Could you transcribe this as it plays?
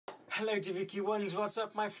Hello DVQ1s, what's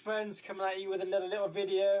up my friends? Coming at you with another little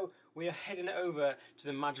video. We are heading over to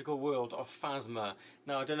the magical world of Phasma.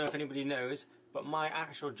 Now I don't know if anybody knows, but my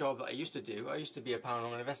actual job that I used to do, I used to be a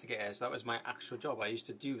paranormal investigator, so that was my actual job. I used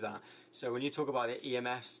to do that. So when you talk about the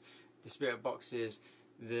EMFs, the spirit boxes,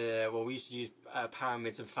 we used to use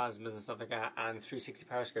pyramids and phasmas and stuff like that, and 360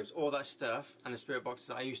 periscopes, all that stuff, and the spirit boxes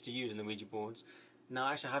that I used to use in the Ouija boards. Now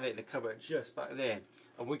I actually have it in the cupboard just back there.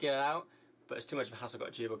 I would get it out, but it's too much of a hassle. I've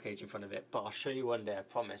got a gerbil cage in front of it, but I'll show you one day, I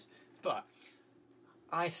promise. But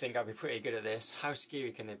I think I'd be pretty good at this. How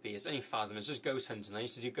scary can it be? It's only Phasma, it's just ghost hunting. I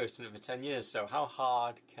used to do ghost hunting for 10 years, so how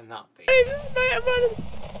hard can that be? Mate, I'm running!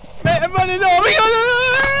 Mate, I'm running! Oh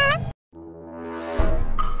my god!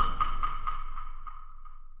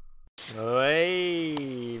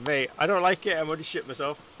 Hey, mate, I don't like it. I'm already shit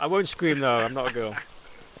myself. I won't scream though. I'm not a girl.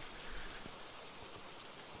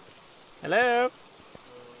 Hello?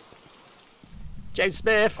 James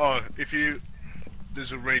Smith. Oh,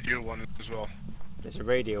 there's a radio one as well. There's a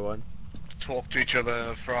radio one. Talk to each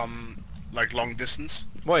other from like long distance.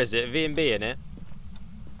 What is it? V&B in it?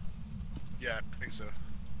 Yeah, I think so.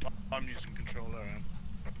 I'm using controller.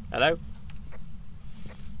 Hello?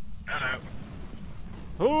 Hello.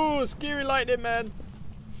 Oh, scary lightning, man.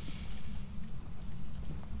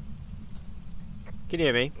 Can you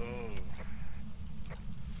hear me? Oh.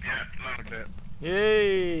 Yeah, loud and clear.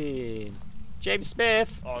 Yay! James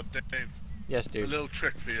Smith. Oh, Dave. Yes, A dude. little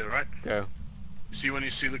trick for you, right? Go. See when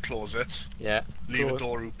you see the closet, Yeah. leave Cool. a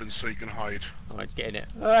door open so you can hide. Alright, just get in it.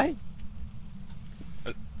 Alright.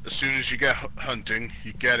 As soon as you get hunting,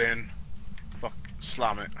 you get in,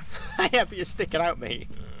 slam it. Yeah, but you're sticking out, mate.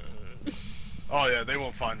 Oh yeah, they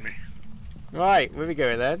won't find me. Right, where we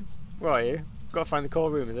going then? Where are you? Gotta find the core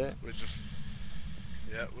room, is it? We're just,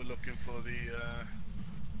 yeah, we're looking for the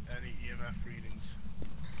any EMF readings.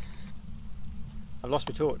 I've lost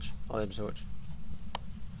my torch. Oh, there's my torch.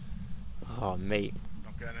 Oh, mate.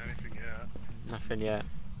 Not getting anything yet. Nothing yet.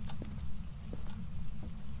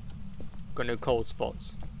 Got no cold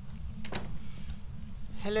spots.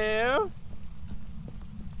 Hello?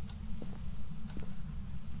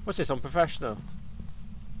 What's this on professional?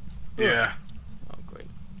 Yeah. Oh, great.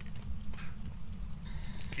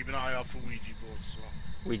 Keep an eye out for Ouija boards as well.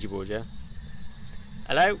 Ouija board, yeah.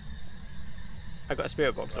 Hello? I got a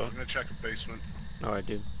spirit box Right, on. I'm gonna check a basement. Oh, I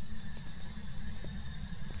do.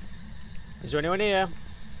 Is there anyone here?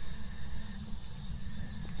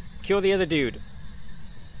 Kill the other dude.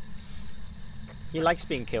 He likes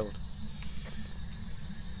being killed.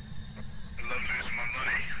 I love losing my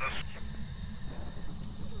money.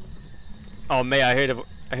 Oh, mate, I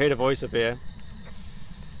heard a voice up here.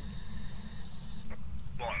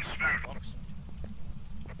 What, in the spirit box?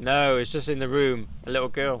 No, it's just in the room. A little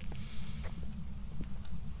girl.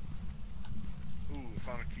 Ooh,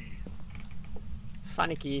 found a key.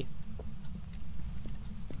 Fanicky.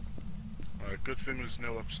 Alright, good thing there's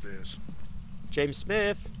no upstairs. James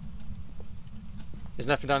Smith. There's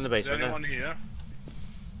nothing down in the Is basement. anyone here?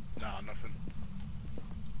 Nah, nothing.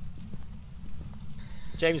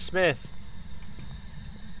 James Smith.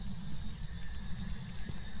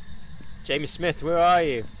 James Smith, where are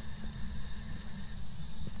you?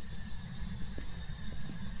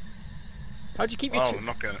 How'd you keep your Oh, I'm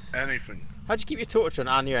not getting anything. How'd you keep your torch on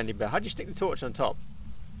and your ending bell? How'd you stick the torch on top?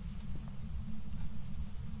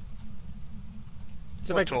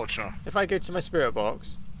 So What torch now? if I go to my spirit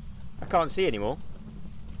box, I can't see anymore.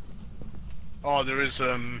 Oh, there is,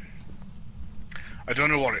 I don't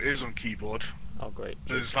know what it is on keyboard. Oh, great.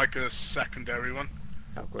 There's like a secondary one.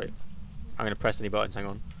 Oh, great. I'm going to press any buttons, hang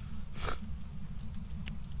on.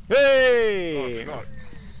 Hey! Oh, I forgot.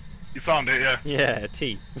 You found it, yeah? Yeah,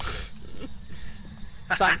 T.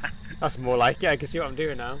 That's more like it. I can see what I'm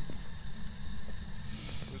doing now.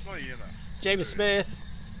 Where's my EMF? James Smith,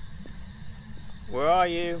 where are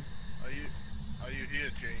you? Are you here,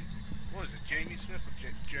 Jane? What is it, Jamie Smith or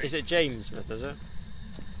Jane? Is it James Smith, is it?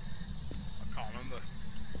 I can't remember.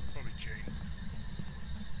 Probably Jane.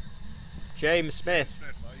 James Smith.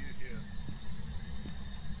 Smith, are you here?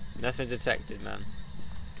 Nothing detected, man.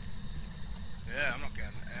 Yeah, I'm not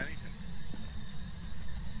getting anything.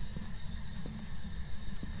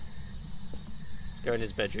 Let's go in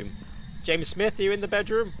his bedroom. James Smith, are you in the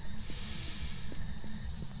bedroom?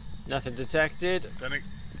 Nothing detected. Then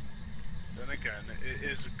again, it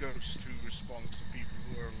is a ghost who responds to people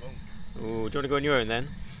who are alone. Ooh, do you want to go on your own then?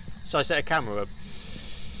 So I set a camera up.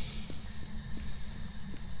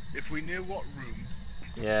 If we knew what room,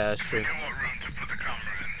 Yeah, that's true. we knew what room to put the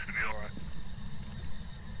camera in, it'd be alright.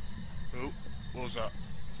 Oh, what was that?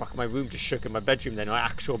 Fuck, my room just shook in my bedroom then, my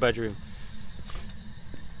actual bedroom.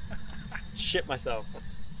 Shit myself.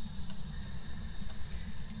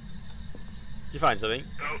 You find something?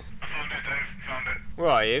 Oh, I found it, Dave. Found it. Where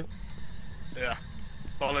are you? Yeah.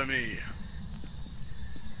 Follow me.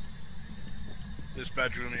 This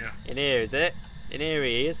bedroom here. In here, is it? In here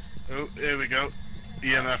he is. Oh, here we go.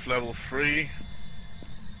 EMF level 3.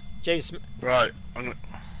 James Sm Right, I'm gonna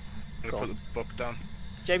Go put on. the book down.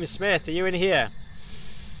 James Smith, are you in here?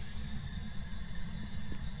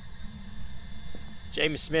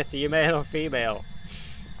 James Smith, are you male or female?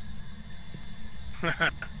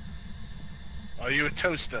 Are you a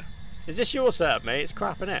toaster? Is this your setup, mate? It's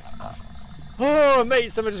crap, innit? Oh,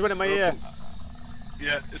 mate, someone just went in my ear.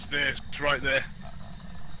 Yeah, it's there. It's right there.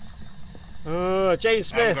 Oh,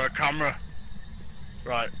 James I haven't Smith. got a camera.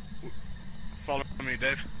 Right. Follow me,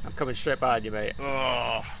 Dave. I'm coming straight behind you, mate.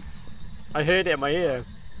 Oh. I heard it in my ear.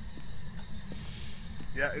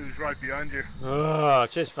 Yeah, it was right behind you. Oh,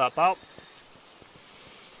 cheers for that, pal.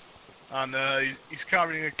 And he's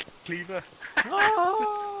carrying a cleaver.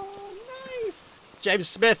 Oh, nice. James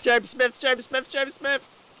Smith, James Smith, James Smith, James Smith.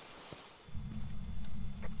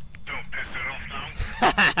 Don't piss it off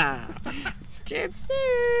now. James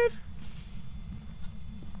Smith.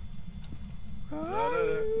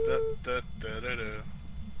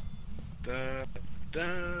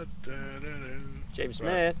 James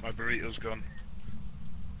Smith. Right, my burrito's gone.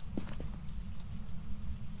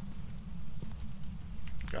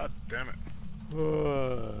 God damn it.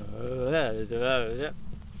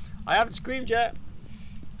 I haven't screamed yet.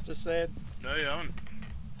 Just saying. No, you haven't.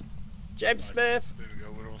 James Smith. There we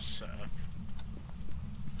go, we're all set up.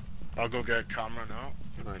 I'll go get a camera now.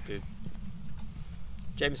 Alright, dude.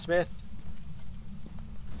 James Smith.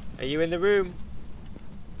 Are you in the room?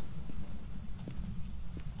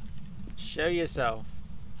 Show yourself.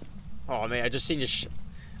 Oh mate, I just seen your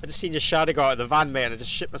shadow go out of the van, mate, and I just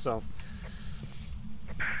shit myself.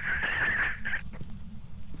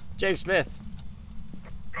 James Smith.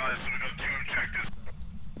 Right, so we got 2 objectives.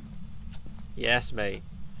 Yes, mate.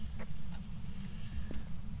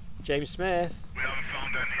 James Smith. We haven't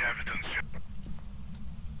found any evidence yet.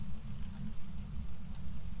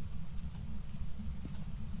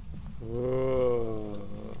 Whoa.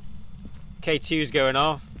 K2's going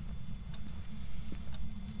off.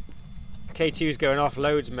 K2's going off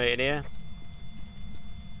loads, mate, in here.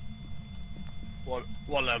 What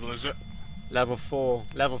level is it? Level 4.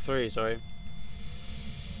 Level 3, sorry.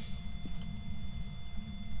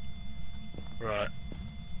 Right.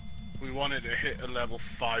 We wanted to hit a level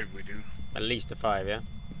 5, we do. At least a 5, yeah?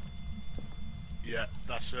 Yeah,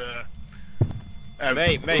 that's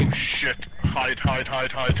Mate. Oh shit. Hide.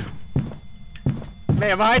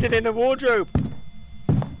 Mate, I'm hiding in the wardrobe.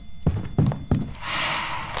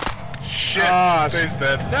 Shit, Oh, Dave's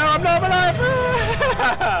dead. No, I'm not alive.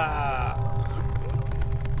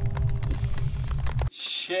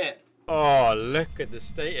 Shit. Oh, look at the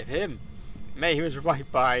state of him. Mate, he was right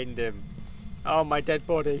behind him. Oh, my dead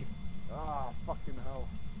body. Ah, fucking hell.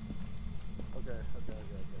 Okay.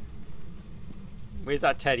 Where's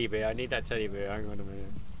that teddy bear? I need that teddy bear. Hang on a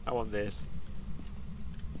minute. I want this.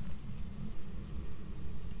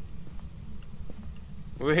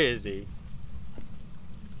 Where is he?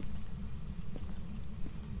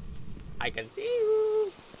 I can see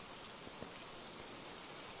you.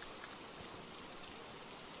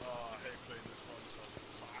 Oh, I hate playing this one, so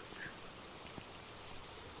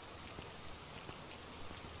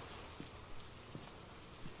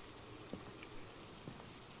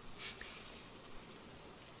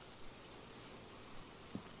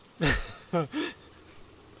fuck.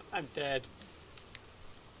 I'm dead.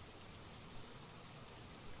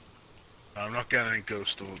 I'm not getting any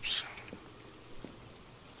ghost orbs.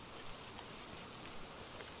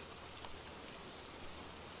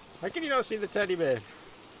 How can you not see the teddy bear?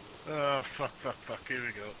 Oh, fuck. Here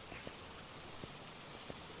we go.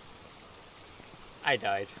 I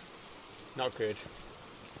died. Not good.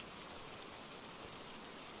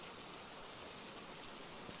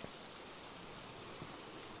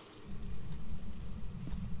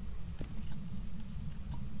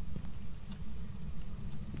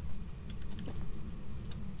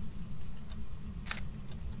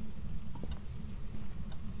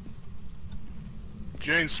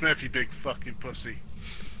 Jane Smith, you big fucking pussy.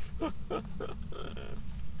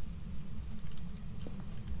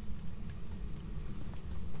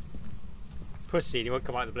 Pussy, he won't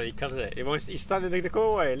come out the bloody closet. He's standing in the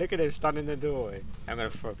doorway. Look at him standing in the doorway. I'm gonna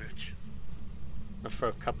throw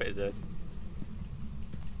a cup at his head.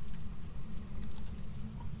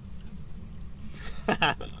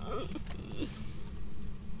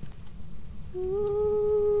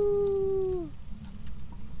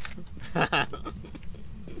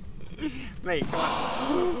 Mate, come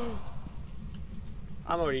on.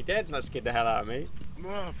 I'm already dead and that scared the hell out of me.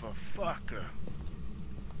 Motherfucker.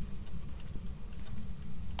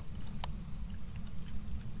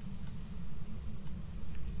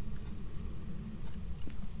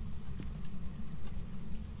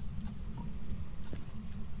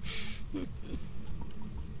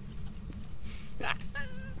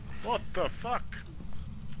 What the fuck?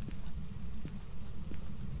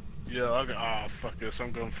 Yeah, I got. Ah, fuck this.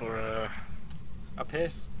 I'm going for A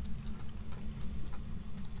piss.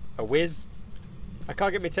 A whiz. I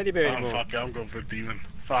can't get my teddy bear anymore. fuck it. I'm going for a demon.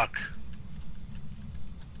 Fuck.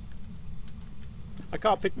 I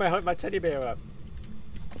can't pick my teddy bear up.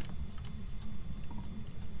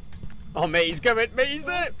 Oh, mate, he's coming. Mate, he's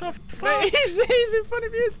there. Mate, he's in front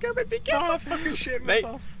of you. He's coming. Be careful. Oh, I fucking shit Mate,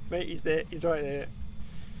 myself. mate, he's there. He's right there.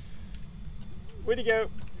 Where'd he go?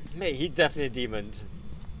 Mate, he's definitely a demon.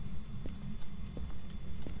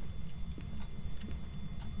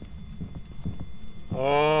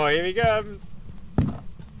 Oh, here he comes.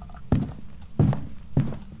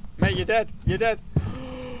 Mate, you're dead. You're dead.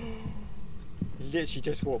 Literally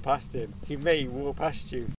just walked past him. He may walk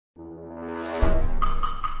past you.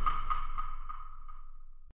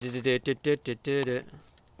 To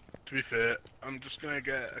be fair, I'm just gonna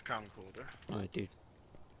get a camcorder. Oh, dude.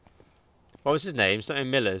 What was his name? Something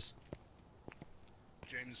Miller's.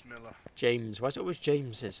 James Miller. James. Why is it always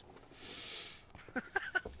James's?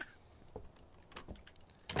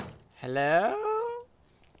 Hello?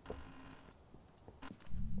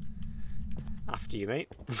 After you, mate.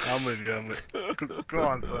 I'm with you, I'm with you. Go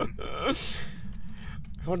on, son.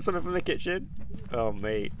 Want something from the kitchen? Oh,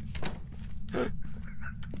 mate.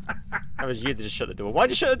 That was you that just shut the door. Why'd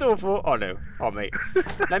you shut the door for? Oh, no. Oh, mate.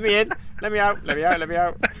 Let me in. Let me out. Let me out. Let me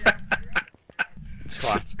out.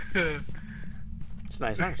 Twat. It's a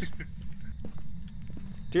nice house.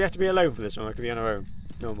 Do you have to be alone for this one? Or can we be on our own?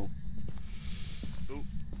 Normal. Oh,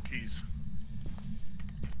 keys.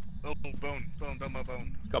 Oh, bone. Bone, down my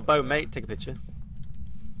bone. Got a bone, mate. Take a picture.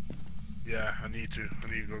 Yeah, I need to. I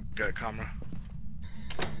need to go get a camera.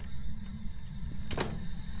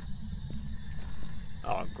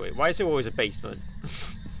 Oh, great. Why is there always a basement?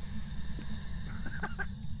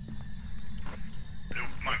 There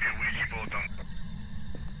might be a Ouija board down.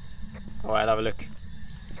 Alright, I'll have a look.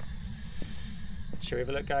 Shall we have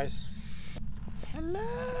a look, guys?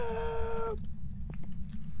 Hello?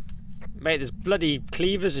 Mate, there's bloody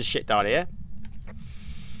cleavers and shit down here.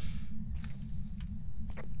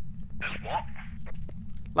 There's what?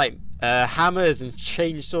 Like, hammers and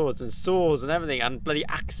chainsaws and saws and everything, and bloody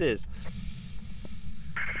axes.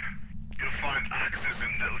 You'll find axes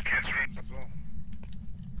in little kids' rooms as well.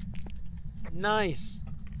 Nice.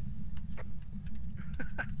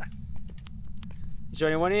 Is there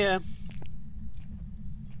anyone here?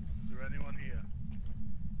 Is there anyone here?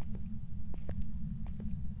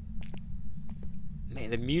 Mate,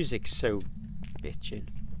 the music's so bitchin'.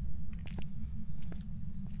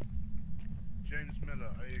 James Miller,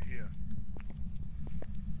 are you here?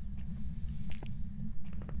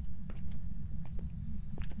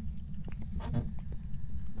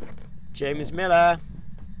 James Miller.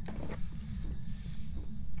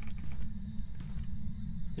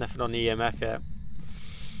 Nothing on the EMF yet.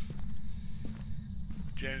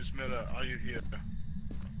 James Miller, are you here?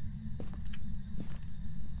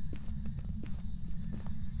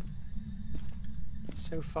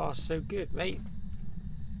 So far, so good, mate.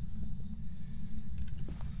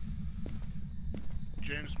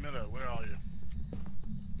 James Miller, where are you?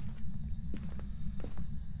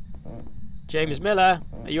 James Miller,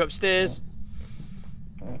 are you upstairs?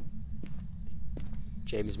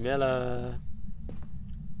 James Miller.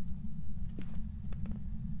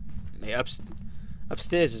 Mate,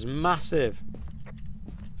 upstairs is massive.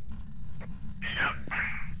 Yep.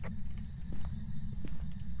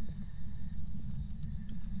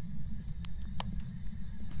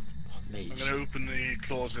 Oh, mate. I'm gonna open the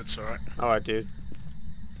closets, alright? Alright, dude.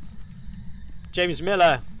 James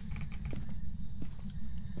Miller.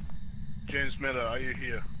 James Miller, are you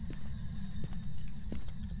here?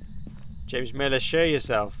 James Miller, show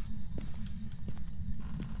yourself.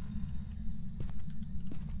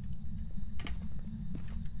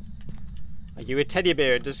 Are you a teddy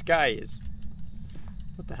bear in disguise?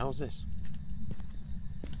 What the hell's this?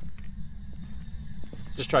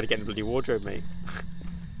 Just try to get in the bloody wardrobe, mate.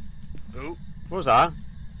 Oh, What was that?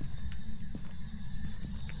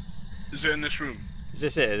 is it in this room? Is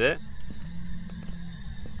this it, is it?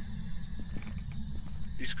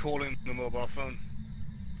 He's calling the mobile phone.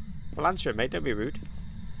 Well, answer it, mate. Don't be rude.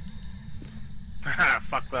 Haha,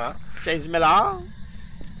 fuck that. James Miller?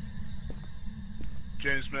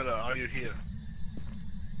 James Miller, are you here?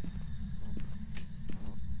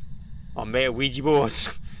 Oh, mate, a Ouija board.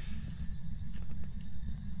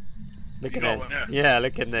 Look at it. Yeah,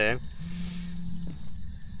 look in there.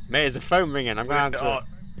 Mate, there's a phone ringing. I'm going to answer it.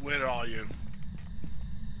 Where are you?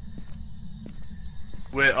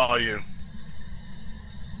 Where are you?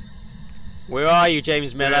 Where are you,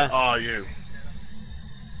 James Miller? Where are you?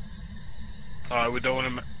 Alright, we don't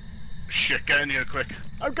want to... Shit, get in here quick.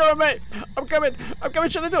 I'm coming, mate. I'm coming. I'm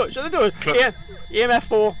coming. Shut the door. Shut the door. Yeah. EMF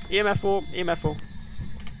 4. EMF 4. EMF 4.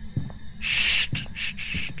 Shh.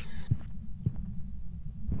 Shh.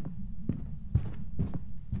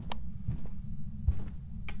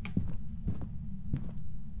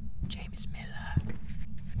 James Miller.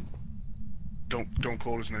 Don't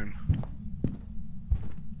call his name.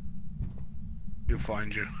 He'll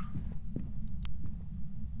find you.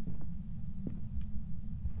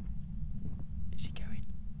 Is he going?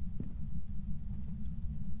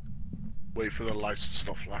 Wait for the lights to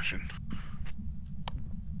stop flashing.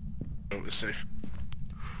 Oh, it's safe.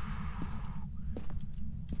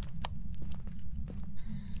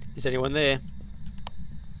 Is anyone there?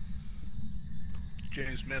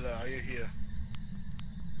 James Miller, are you here?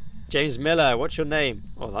 James Miller, what's your name?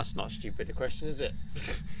 Oh, that's not stupid a question, is it?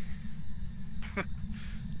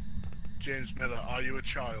 James Miller, are you a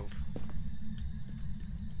child?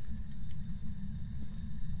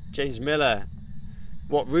 James Miller,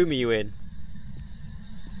 what room are you in?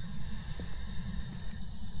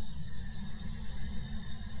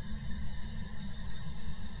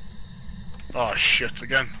 Oh shit,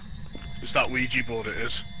 again. It's that Ouija board, it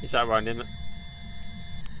is. Is that around him?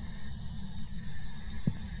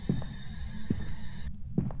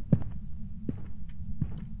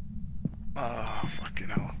 Ah, fucking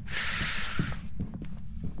hell.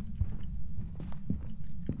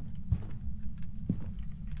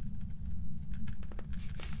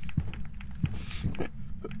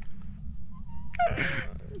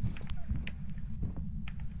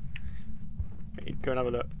 Go and have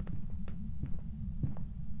a look.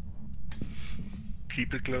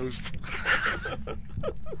 Keep it closed.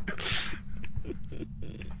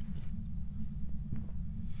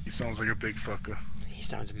 He sounds like a big fucker. He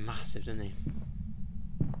sounds massive, doesn't he?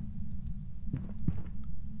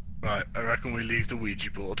 Right, I reckon we leave the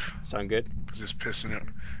Ouija board. Sound good? Because it's pissing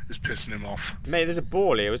him off. Mate, there's a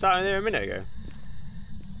ball here. Was that in there a minute ago?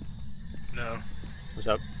 No. What's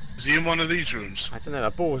up? Is he in one of these rooms? I don't know,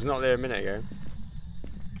 that ball was not there a minute ago.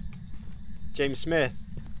 James Smith.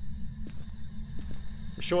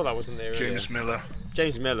 I'm sure that wasn't there James earlier. Miller.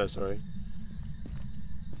 James Miller, sorry.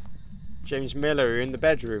 James Miller, you're in the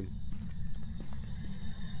bedroom.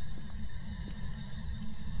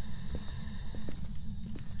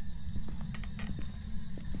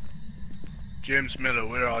 James Miller,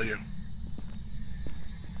 where are you?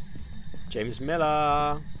 James Miller.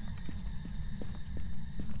 Are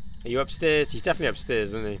you upstairs? He's definitely upstairs,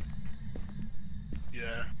 isn't he?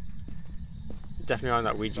 Yeah. Definitely on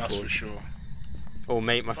that Ouija board. That's for sure. Oh,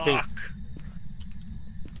 mate, my thing.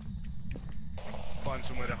 Find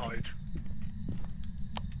somewhere to hide.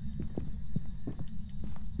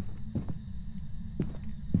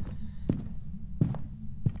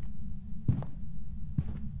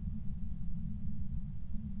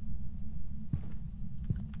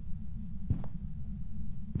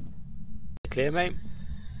 Clear, mate?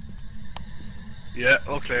 Yeah,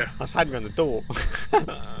 all clear. I was hiding on the door.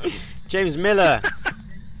 James Miller!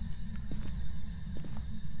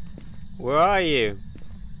 Where are you?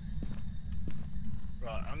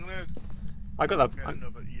 Right, I'm gonna... I got that... get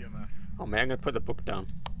another EMF. Oh, mate, I'm gonna put the book down.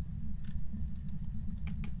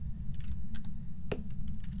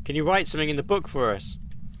 Can you write something in the book for us?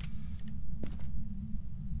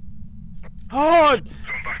 Oh! Going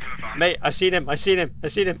back to the van. Mate, I seen him, I seen him, I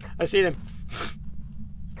seen him, I seen him.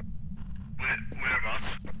 Whereabouts?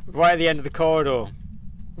 Right at the end of the corridor.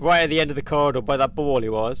 Right at the end of the corridor by that ball he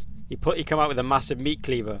was. He come out with a massive meat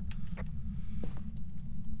cleaver.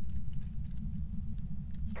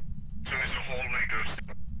 So it's a hallway ghost.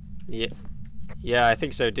 Yeah. Yeah, I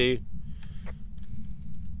think so, dude.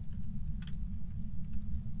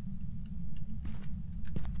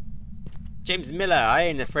 James Miller, I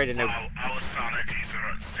ain't afraid of no... Our sanities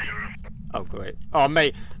are at 0. Oh, great. Oh,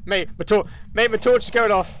 mate, my torch is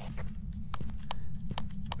going off.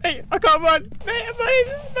 Mate, I can't run. Mate, I'm running.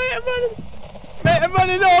 Mate, I'm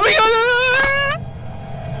running. Oh, my God.